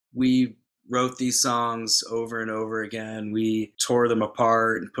we wrote these songs over and over again. We tore them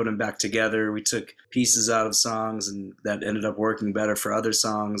apart and put them back together. We took pieces out of songs and that ended up working better for other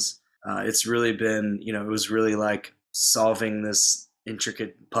songs. It's really been, it was really like solving this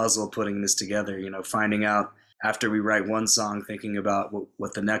intricate puzzle, putting this together, finding out after we write one song, thinking about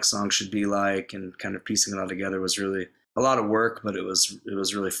what the next song should be like and kind of piecing it all together was really a lot of work, but it was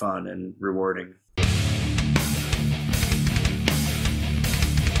really fun and rewarding.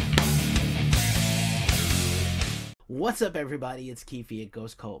 What's up, everybody? It's Keefy at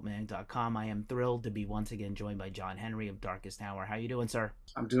GhostCultMag.com. I am thrilled to be once again joined by John Henry of Darkest Hour. How you doing, sir?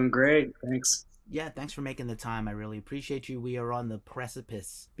 I'm doing great. Thanks. Yeah, thanks for making the time. I really appreciate you. We are on the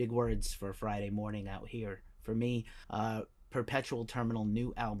precipice. Big words for Friday morning out here. For me, Perpetual Terminal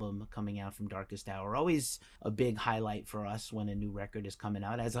new album coming out from Darkest Hour. Always a big highlight for us when a new record is coming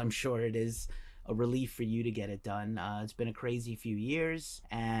out, as I'm sure it is a relief for you to get it done. It's been a crazy few years,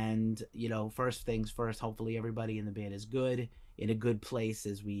 and first things first, hopefully everybody in the band is good, in a good place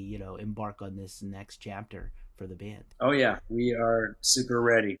as we embark on this next chapter for the band. Oh yeah, we are super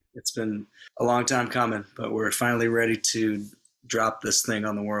ready. It's been a long time coming, but we're finally ready to drop this thing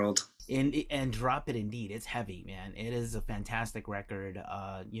on the world. And drop it indeed. It's heavy, man. It is a fantastic record.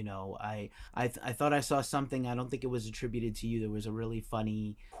 I thought I saw something. I don't think it was attributed to you. There was a really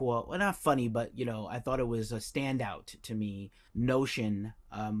funny quote. Well, not funny, but I thought it was a standout to me. Notion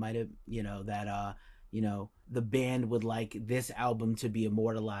might have that the band would like this album to be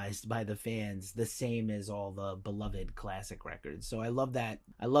immortalized by the fans, the same as all the beloved classic records. So I love that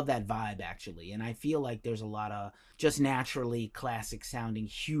vibe, actually, and I feel like there's a lot of just naturally classic sounding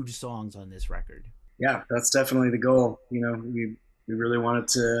huge songs on this record. Yeah, that's definitely the goal. We really wanted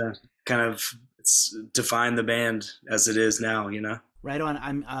to kind of define the band as it is now. Right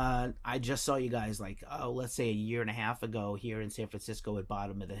on. I just saw you guys let's say a year and a half ago here in San Francisco at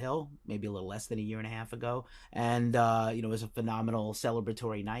Bottom of the Hill, maybe a little less than a year and a half ago. And it was a phenomenal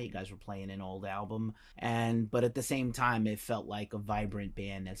celebratory night. You guys were playing an old album, but at the same time it felt like a vibrant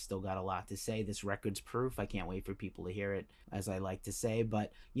band that still got a lot to say. This record's proof. I can't wait for people to hear it, as I like to say.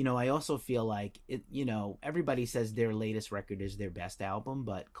 But I also feel like it, everybody says their latest record is their best album,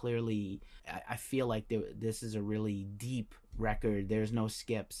 but clearly I feel like this is a really deep record. There's no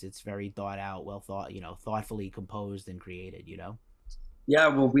skips. It's very thought out, well thought, thoughtfully composed and created. Yeah,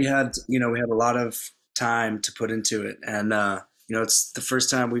 well, we had a lot of time to put into it, and it's the first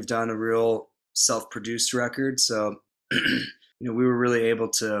time we've done a real self-produced record, so we were really able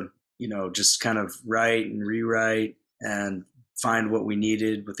to just kind of write and rewrite and find what we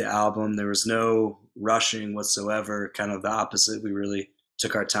needed with the album. There was no rushing whatsoever, kind of the opposite. We really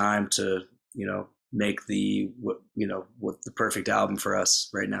took our time to make what the perfect album for us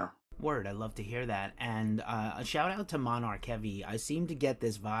right now. Word, I love to hear that. And a shout out to Monarch Heavy. I seem to get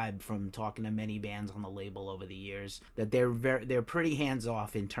this vibe from talking to many bands on the label over the years that they're pretty hands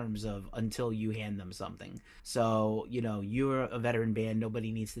off in terms of until you hand them something. So you're a veteran band.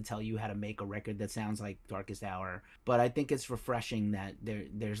 Nobody needs to tell you how to make a record that sounds like Darkest Hour. But I think it's refreshing that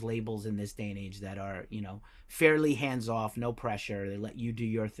there's labels in this day and age that are fairly hands off, no pressure. They let you do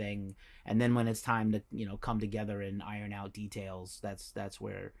your thing, and then when it's time to come together and iron out details, that's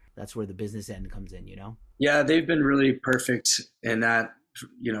where the business end comes in. Yeah, they've been really perfect in that,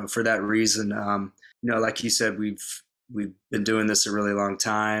 for that reason. Like you said, we've been doing this a really long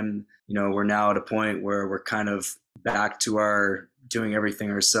time. We're now at a point where we're kind of back to our doing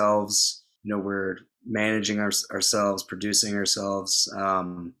everything ourselves. We're managing ourselves, producing ourselves.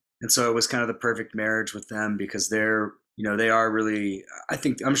 And so it was kind of the perfect marriage with them because they are really,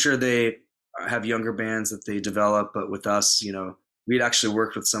 I'm sure they have younger bands that they develop, but with us, we'd actually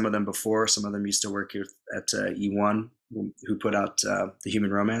worked with some of them before. Some of them used to work here at E1, who put out The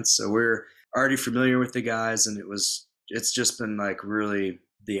Human Romance. So we're already familiar with the guys, and it's just been like really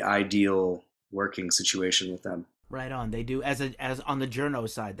the ideal working situation with them. Right on. They do, as on the journo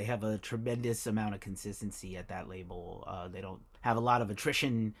side, they have a tremendous amount of consistency at that label. They don't have a lot of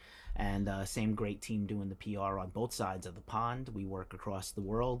attrition, and same great team doing the PR on both sides of the pond. We work across the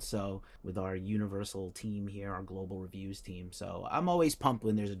world, so with our universal team here, our global reviews team. So I'm always pumped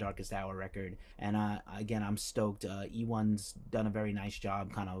when there's a Darkest Hour record, and again, I'm stoked. E1's done a very nice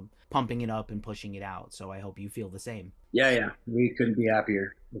job kind of pumping it up and pushing it out, so I hope you feel the same. Yeah, we couldn't be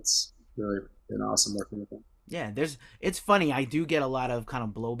happier. It's really been awesome working with them. Yeah, it's funny. I do get a lot of kind of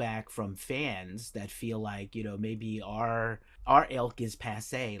blowback from fans that feel like, maybe our ilk is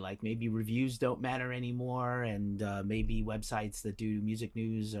passe, like maybe reviews don't matter anymore, and maybe websites that do music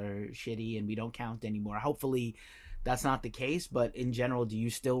news are shitty and we don't count anymore. Hopefully that's not the case. But in general, do you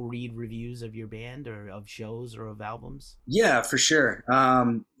still read reviews of your band or of shows or of albums? Yeah, for sure.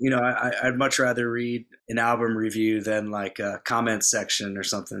 I'd much rather read an album review than like a comment section or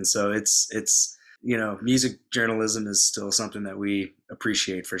something. So music journalism is still something that we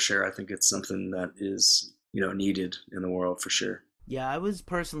appreciate for sure. I think it's something that is, needed in the world for sure. Yeah, I was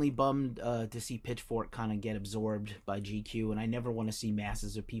personally bummed to see Pitchfork kind of get absorbed by GQ, and I never want to see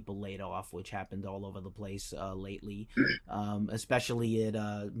masses of people laid off, which happened all over the place lately, especially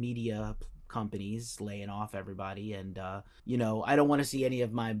at media companies laying off everybody. And I don't want to see any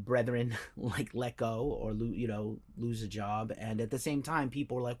of my brethren like let go or lose a job. And at the same time,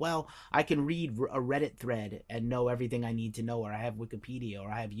 people are like, well, I can read a Reddit thread and know everything I need to know, or I have Wikipedia, or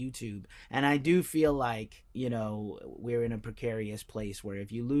I have YouTube. And I do feel like we're in a precarious place where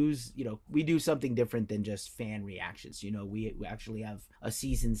if you lose, we do something different than just fan reactions. We actually have a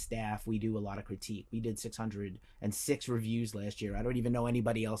seasoned staff. We do a lot of critique. We did 606 reviews last year. I don't even know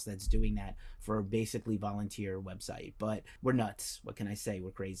anybody else that's doing that for a basically volunteer website, but we're nuts. What can I say?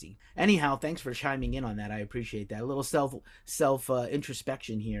 We're crazy. Anyhow, thanks for chiming in on that. I appreciate that. A little self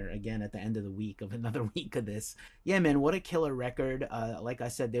introspection here again at the end of the week of another week of this. Yeah, man, what a killer record. Like I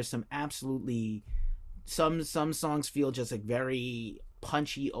said, there's some absolutely some songs feel just like very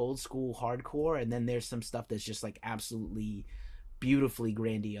punchy old school hardcore, and then there's some stuff that's just like absolutely beautifully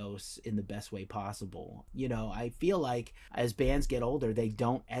grandiose in the best way possible. I feel like as bands get older, they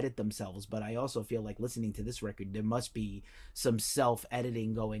don't edit themselves, but I also feel like listening to this record, there must be some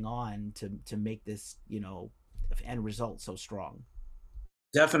self-editing going on to make this, end result so strong.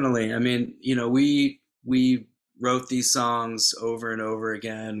 Definitely. I mean, we wrote these songs over and over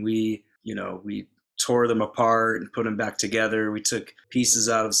again. We tore them apart and put them back together. We took pieces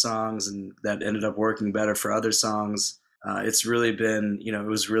out of songs and that ended up working better for other songs. It's really been, it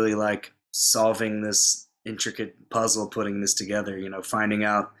was really like solving this intricate puzzle, putting this together, finding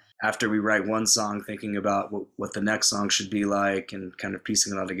out after we write one song, thinking about what the next song should be like and kind of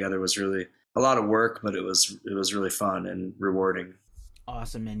piecing it all together was really a lot of work, but it was really fun and rewarding.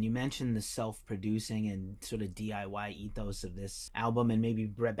 Awesome. And you mentioned the self-producing and sort of DIY ethos of this album, and maybe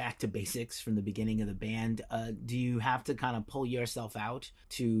back to basics from the beginning of the band. Do you have to kind of pull yourself out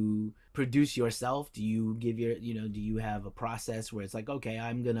to produce yourself? Do you do you have a process where it's like, okay,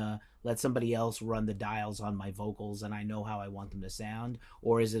 I'm gonna let somebody else run the dials on my vocals and I know how I want them to sound?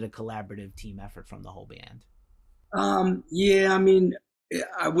 Or is it a collaborative team effort from the whole band? Yeah, I mean,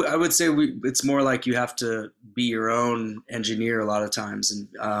 I would say it's more like you have to be your own engineer a lot of times, and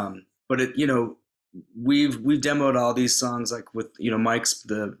but we've demoed all these songs like with Mike's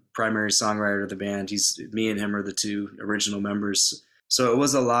the primary songwriter of the band. Me and him are the two original members, so it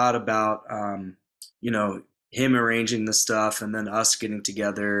was a lot about him arranging the stuff and then us getting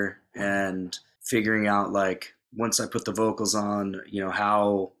together and figuring out like once I put the vocals on,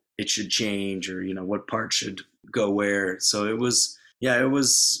 how it should change or what part should go where. So it was yeah, it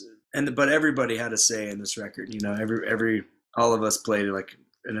was, but everybody had a say in this record. Every all of us played like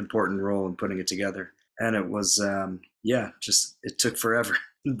an important role in putting it together, and it was just it took forever,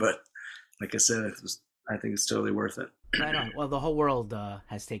 but like I said, I think it's totally worth it. Right on. Well, the whole world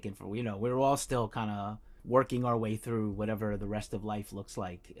has taken for we're all still kind of working our way through whatever the rest of life looks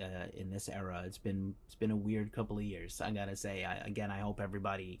like in this era. It's been a weird couple of years, I gotta say. I hope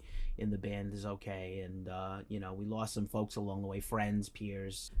everybody in the band is okay, and we lost some folks along the way, friends,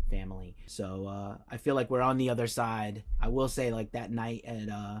 peers, family. So I feel like we're on the other side. I will say, like, that night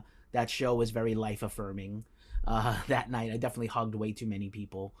at that show was very life affirming. That night I definitely hugged way too many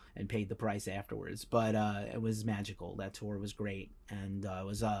people and paid the price afterwards, but it was magical. That tour was great, and it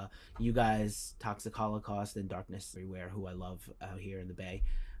was you guys, Toxic Holocaust, and Darkness Everywhere, who I love out here in the Bay.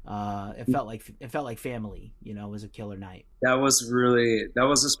 It felt like family. It was a killer night. That was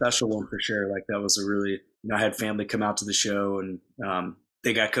a special one for sure. Like that was a really I had family come out to the show and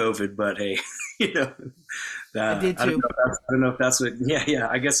they got COVID, but hey, I did too. I don't know if that's what. Yeah.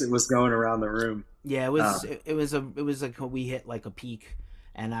 I guess it was going around the room. Yeah, it was like we hit like a peak,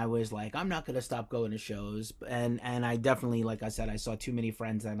 and I was like, I'm not gonna stop going to shows, and I definitely, like I said, I saw too many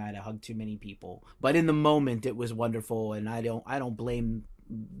friends that night. I hugged too many people, but in the moment, it was wonderful, and I don't blame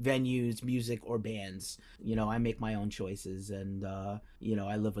venues, music, or bands. I make my own choices, and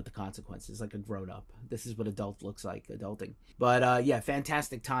I live with the consequences like a grown up. This is what adult looks like, adulting. But yeah,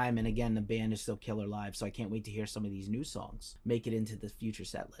 fantastic time, and again, the band is still killer live, so I can't wait to hear some of these new songs make it into the future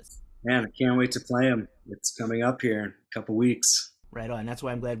set list. Man, I can't wait to play them. It's coming up here in a couple weeks. Right on. That's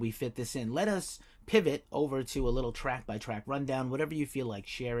why I'm glad we fit this in. Let us pivot over to a little track by track rundown, whatever you feel like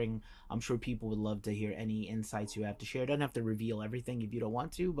sharing. I'm sure people would love to hear any insights you have to share. Don't have to reveal everything if you don't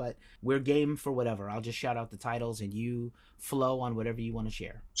want to, but we're game for whatever. I'll just shout out the titles and you flow on whatever you want to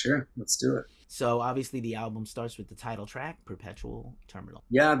share. Sure, let's do it. So obviously the album starts with the title track, Perpetual Terminal.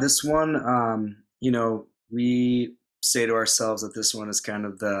 Yeah, this one, we say to ourselves that this one is kind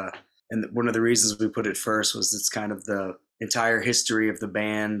of and one of the reasons we put it first was it's kind of the entire history of the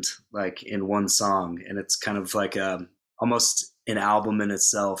band, like in one song. And it's kind of like almost an album in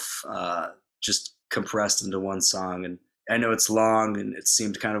itself, just compressed into one song. And I know it's long and it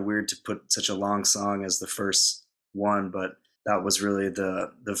seemed kind of weird to put such a long song as the first one, but that was really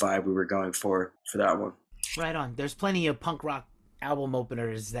the vibe we were going for that one. Right on. There's plenty of punk rock album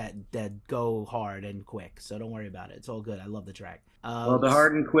openers that go hard and quick, so don't worry about it. It's all good. I love the track. Well, the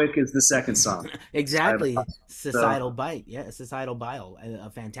hard and quick is the second song. Exactly. Societal Bite. Yeah, Societal Bile. A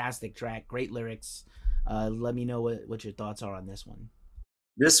fantastic track. Great lyrics. Let me know what your thoughts are on this one.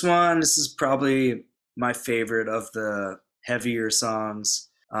 This is probably my favorite of the heavier songs.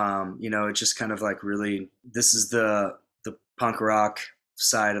 It just kind of like really, this is the punk rock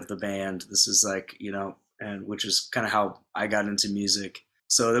side of the band. This is like, and which is kind of how I got into music.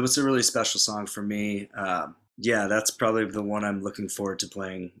 So that was a really special song for me. Yeah, that's probably the one I'm looking forward to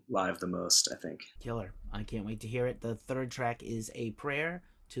playing live the most, I think. Killer. I can't wait to hear it. The third track is A Prayer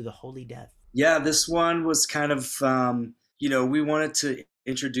to the Holy Death. Yeah, this one was kind of, we wanted to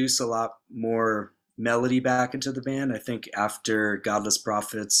introduce a lot more melody back into the band. I think after Godless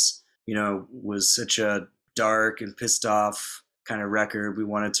Prophets, was such a dark and pissed off kind of record, we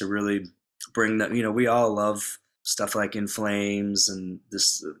wanted to really bring that, we all love stuff like In Flames and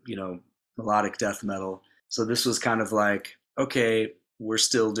this, melodic death metal. So this was kind of like, okay, we're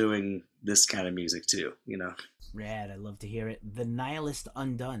still doing this kind of music too, Rad, I love to hear it. The Nihilist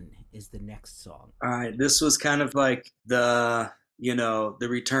Undone is the next song. All right, this was kind of like the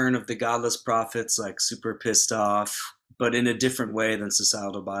return of the Godless Prophets, like super pissed off, but in a different way than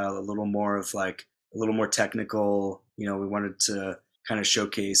Societal Bile, a little more technical. We wanted to kind of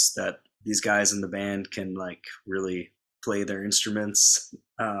showcase that these guys in the band can like really play their instruments.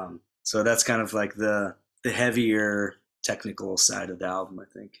 So that's kind of like the heavier technical side of the album, I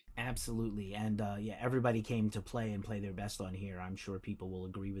think. Absolutely. And everybody came to play and play their best on here. I'm sure people will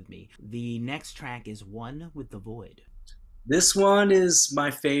agree with me. The next track is One with the Void. This one is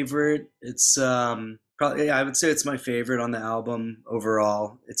my favorite. It's probably, I would say it's my favorite on the album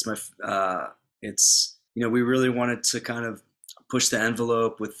overall. It's we really wanted to kind of push the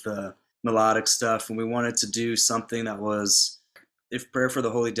envelope with the melodic stuff, and we wanted to do something that was, if Prayer for the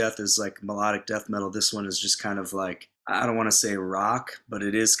Holy Death is like melodic death metal, this one is just kind of like, I don't want to say rock, but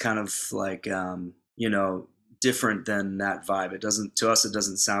it is kind of like, different than that vibe. To us, it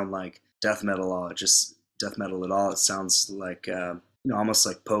doesn't sound like death metal at all. It just death metal at all. It sounds like, almost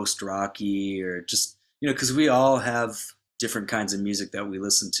like post-rocky or just, because we all have different kinds of music that we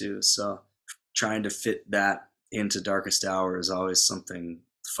listen to. So trying to fit that into Darkest Hour is always something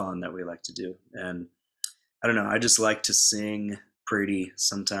fun that we like to do. And I don't know, I just like to sing pretty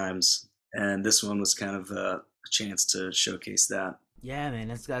sometimes, and this one was kind of a chance to showcase that. Yeah, man,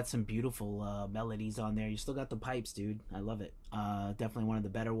 it's got some beautiful melodies on there. You still got the pipes, dude. I love it. Definitely one of the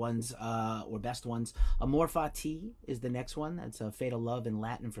better ones, or best ones. Amor Fati is the next one. That's a Fatal Love in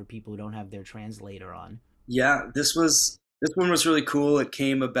Latin for people who don't have their translator on. Yeah, this one was really cool. It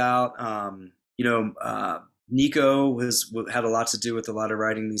came about, Nico had a lot to do with a lot of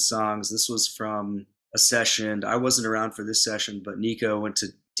writing these songs. This was from a session. I wasn't around for this session, but Nico went to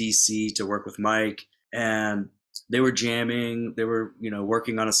DC to work with Mike, and they were jamming. They were,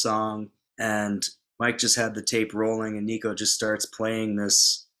 working on a song, and Mike just had the tape rolling, and Nico just starts playing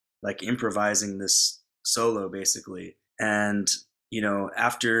this, like improvising this solo basically. And,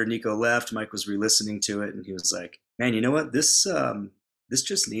 after Nico left, Mike was re-listening to it, and he was like, man, you know what? This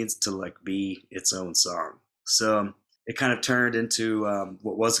just needs to like be its own song. So it kind of turned into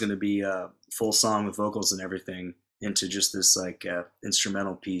what was going to be a full song with vocals and everything into just this like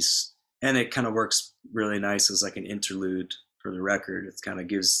instrumental piece. And it kind of works really nice as like an interlude for the record. It kind of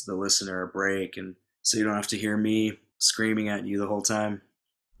gives the listener a break, and so you don't have to hear me screaming at you the whole time.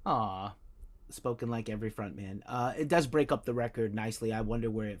 Aw, spoken like every front man. It does break up the record nicely. I wonder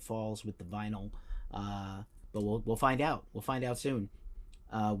where it falls with the vinyl, but we'll find out. We'll find out soon.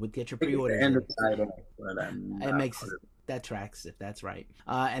 Get your pre-orders. It makes that tracks if that's right.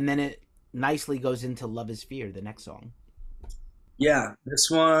 And then it nicely goes into Love Is Fear, the next song. Yeah,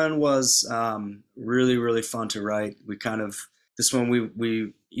 this one was really, really fun to write. This one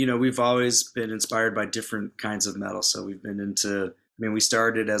we've always been inspired by different kinds of metal. So we've been into mean, we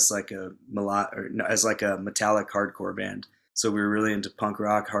started as like as like a metallic hardcore band. So we were really into punk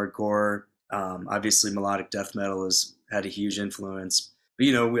rock, hardcore. Obviously, melodic death metal has had a huge influence.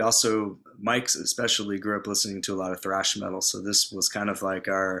 But we also, Mike especially, grew up listening to a lot of thrash metal. So this was kind of like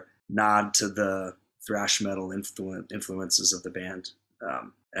our nod to the thrash metal influences of the band.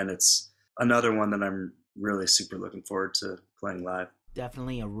 And it's another one that I'm really super looking forward to playing live.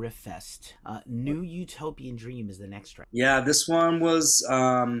 Definitely a riff fest. New Utopian Dream is the next track. Yeah, this one was,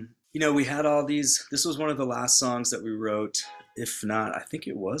 we had all these. This was one of the last songs that we wrote. If not, I think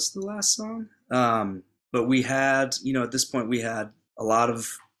it was the last song. But we had, at this point, we had a lot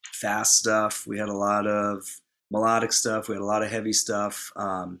of fast stuff. We had a lot of melodic stuff. We had a lot of heavy stuff.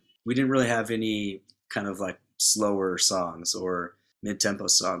 We didn't really have any kind of like slower songs or mid-tempo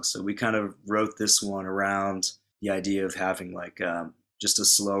songs. So we kind of wrote this one around the idea of having like just a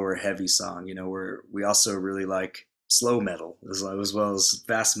slower, heavy song. We also really like slow metal as well as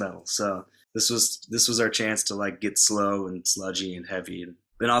fast metal. So this was our chance to like get slow and sludgy and heavy, and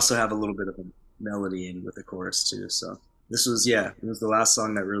then also have a little bit of a melody in with the chorus too. So this was it was the last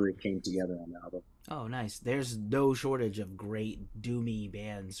song that really came together on the album. Oh, nice. There's no shortage of great doomy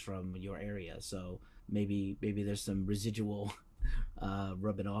bands from your area, so maybe there's some residual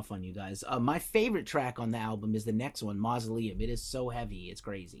rubbing off on you guys. My favorite track on the album is the next one, Mausoleum. It is so heavy, it's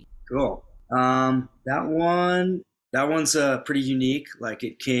crazy. Cool. That one's pretty unique. Like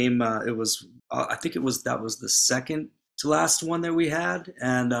it came, it was, I think that was the second to last one that we had,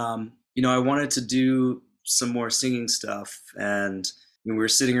 and I wanted to do some more singing stuff, and we were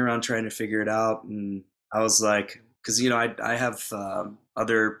sitting around trying to figure it out, and I was like, because I have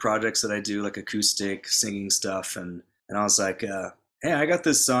other projects that I do like acoustic singing stuff, and I was like, hey, I got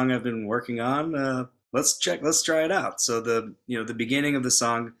this song I've been working on. Let's try it out. So the beginning of the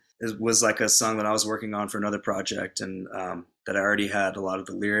song was like a song that I was working on for another project, and that I already had a lot of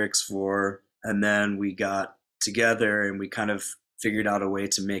the lyrics for. And then we got together and we kind of figured out a way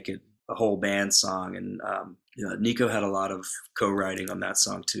to make it a whole band song. And Nico had a lot of co-writing on that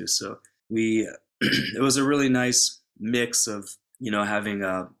song too. So it was a really nice mix of having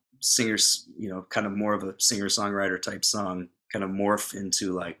a singer, kind of more of a singer-songwriter type song kind of morph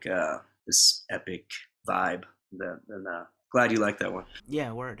into like this epic vibe. And glad you like that one.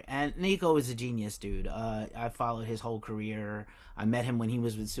 Yeah, word. And Nico is a genius, dude. I followed his whole career. I met him when he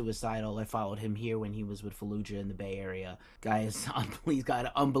was with Suicidal. I followed him here when he was with Fallujah in the Bay Area. He's got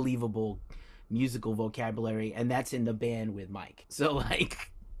an unbelievable musical vocabulary, and that's in the band with Mike. So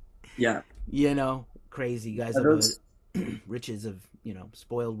like, yeah, crazy guys. Riches of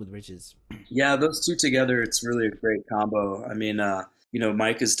spoiled with riches. Yeah, those two together, it's really a great combo. I mean,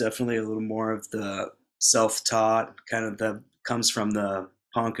 Mike is definitely a little more of the self-taught kind of that comes from the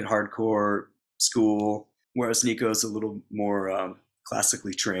punk and hardcore school, whereas Nico is a little more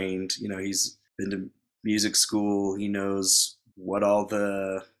classically trained. He's been to music school. He knows what all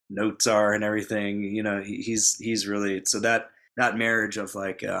the notes are and everything. He's really, so that marriage of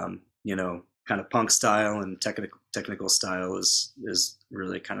like kind of punk style and technical style is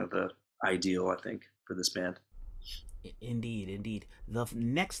really kind of the ideal, I think, for this band. Indeed. The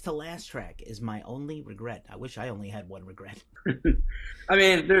next to last track is My Only Regret. I wish I only had one regret. I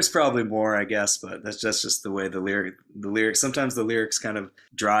mean, there's probably more, I guess, but that's just the way the lyrics. Sometimes the lyrics kind of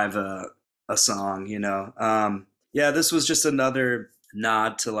drive a song, Yeah, this was just another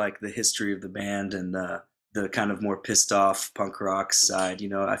nod to like the history of the band and the kind of more pissed off punk rock side.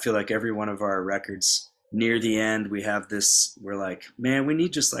 I feel like every one of our records near the end, we have this, we're like, man, we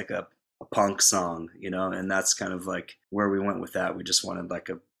need just like a punk song, and that's kind of like where we went with that. We just wanted like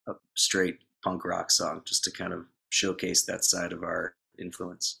a straight punk rock song just to kind of showcase that side of our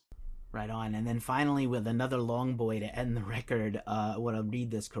influence. Right on. And then finally, with another long boy to end the record, I want to read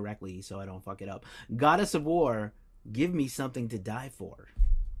this correctly so I don't fuck it up. Goddess of War, Give Me Something to Die For.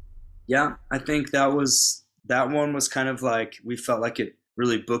 Yeah, I think that one was kind of like, we felt like it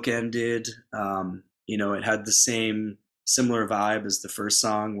really bookended. It had the similar vibe as the first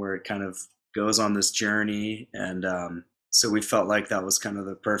song, where it kind of goes on this journey, and so we felt like that was kind of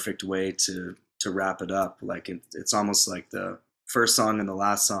the perfect way to wrap it up. Like it's almost like the first song and the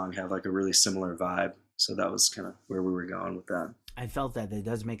last song have like a really similar vibe, so that was kind of where we were going with that. I felt that it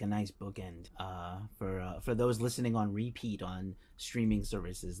does make a nice bookend for those listening on repeat on streaming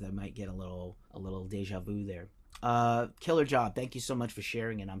services that might get a little deja vu there. Killer job. Thank you so much for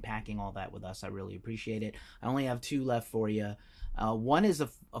sharing and unpacking all that with us. I really appreciate it. I only have two left for you. One is a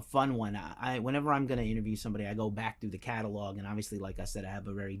fun one. Whenever I'm going to interview somebody, I go back through the catalog, and obviously, like I said, I have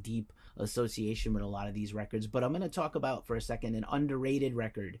a very deep association with a lot of these records. But I'm going to talk about for a second an underrated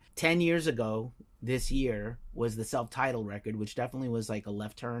record. 10 years ago, this year was the self-titled record, which definitely was like a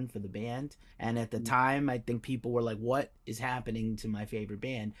left turn for the band. And at the time, I think people were like, "What is happening to my favorite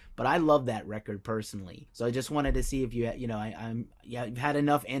band?" But I love that record personally. So I just wanted to see if you, you've had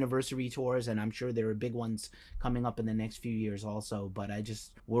enough anniversary tours, and I'm sure there are big ones coming up in the next few years also. But I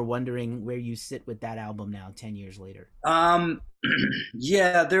just were wondering where you sit with that album now, 10 years later.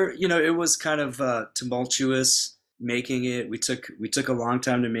 Yeah, there, it was kind of tumultuous making it. We took a long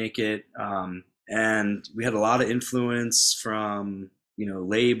time to make it. And we had a lot of influence from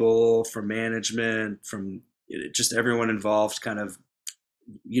label, from management, from just everyone involved. Kind of,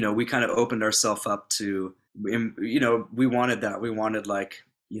 we kind of opened ourselves up to, we wanted that. We wanted like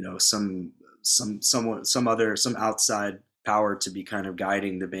some outside power to be kind of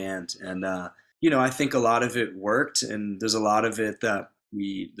guiding the band. And I think a lot of it worked, and there's a lot of it that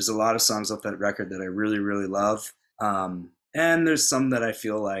there's a lot of songs off that record that I really really love. And there's some that I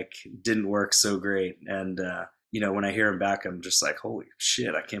feel like didn't work so great. And when I hear them back, I'm just like, holy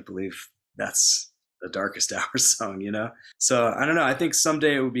shit, I can't believe that's the Darkest Hour song. So I don't know. I think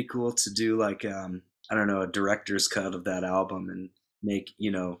someday it would be cool to do like I don't know, a director's cut of that album and make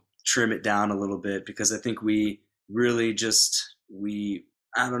trim it down a little bit, because I think we really just we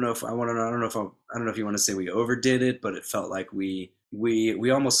I don't know if I want to I don't know if I don't know if you want to say we overdid it, but it felt like we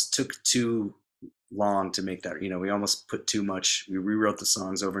almost took too long to make that. We almost put too much. We rewrote the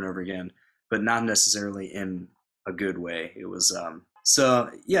songs over and over again, but not necessarily in a good way. It was so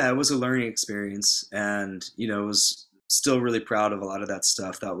yeah, it was a learning experience, and was still really proud of a lot of that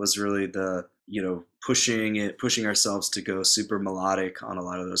stuff. That was really the pushing ourselves to go super melodic on a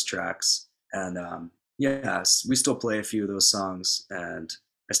lot of those tracks. And yeah, we still play a few of those songs, and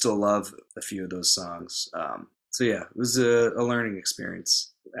I still love a few of those songs. So yeah, it was a learning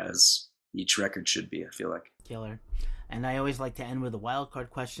experience, as each record should be, I feel like. Killer. And I always like to end with a wild card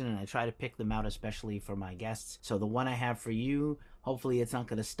question, and I try to pick them out especially for my guests. So the one I have for you, hopefully it's not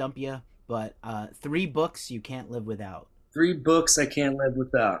going to stump you, but 3 books you can't live without. 3 books I can't live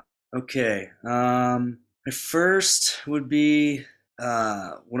without. Okay. My first would be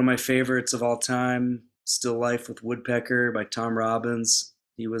one of my favorites of all time, Still Life with Woodpecker by Tom Robbins.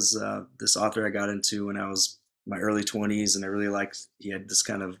 He was this author I got into when I was in my early 20s, and I really liked, he had this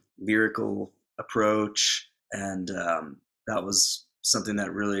kind of lyrical approach. And that was something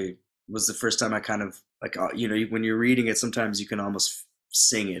that really was the first time I kind of like, when you're reading it, sometimes you can almost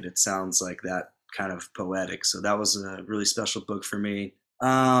sing it. It sounds like that kind of poetic. So that was a really special book for me.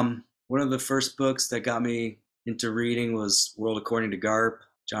 One of the first books that got me into reading was World According to Garp,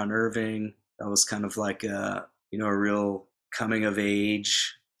 John Irving. That was kind of like a real coming of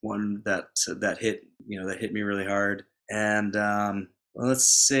age one that hit me really hard. And well, let's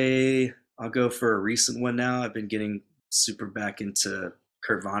say I'll go for a recent one now. I've been getting super back into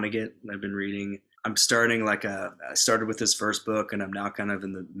Kurt Vonnegut, and I've been reading. I started with his first book, and I'm now kind of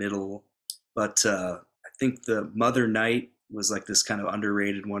in the middle. But I think the Mother Night was like this kind of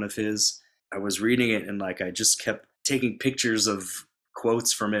underrated one of his. I was reading it, and like I just kept taking pictures of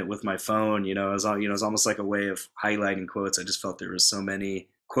quotes from it with my phone. It was almost like a way of highlighting quotes. I just felt there was so many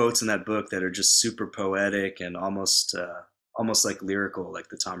quotes in that book that are just super poetic and almost like lyrical, like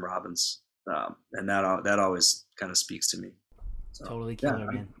the Tom Robbins. And that always kind of speaks to me. So, Totally killer,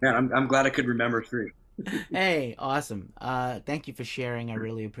 yeah, man. I'm glad I could remember 3. Hey, awesome. Thank you for sharing. I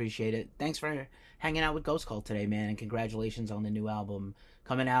really appreciate it. Thanks for hanging out with Ghost Cult today, man, and congratulations on the new album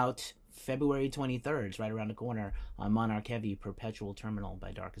coming out February 23rd. It's right around the corner on Monarch Heavy, Perpetual Terminal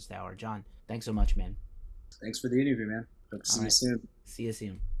by Darkest Hour. John, thanks so much, man. Thanks for the interview, man. Hope to see you soon. See you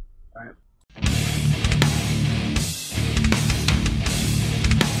soon. All right.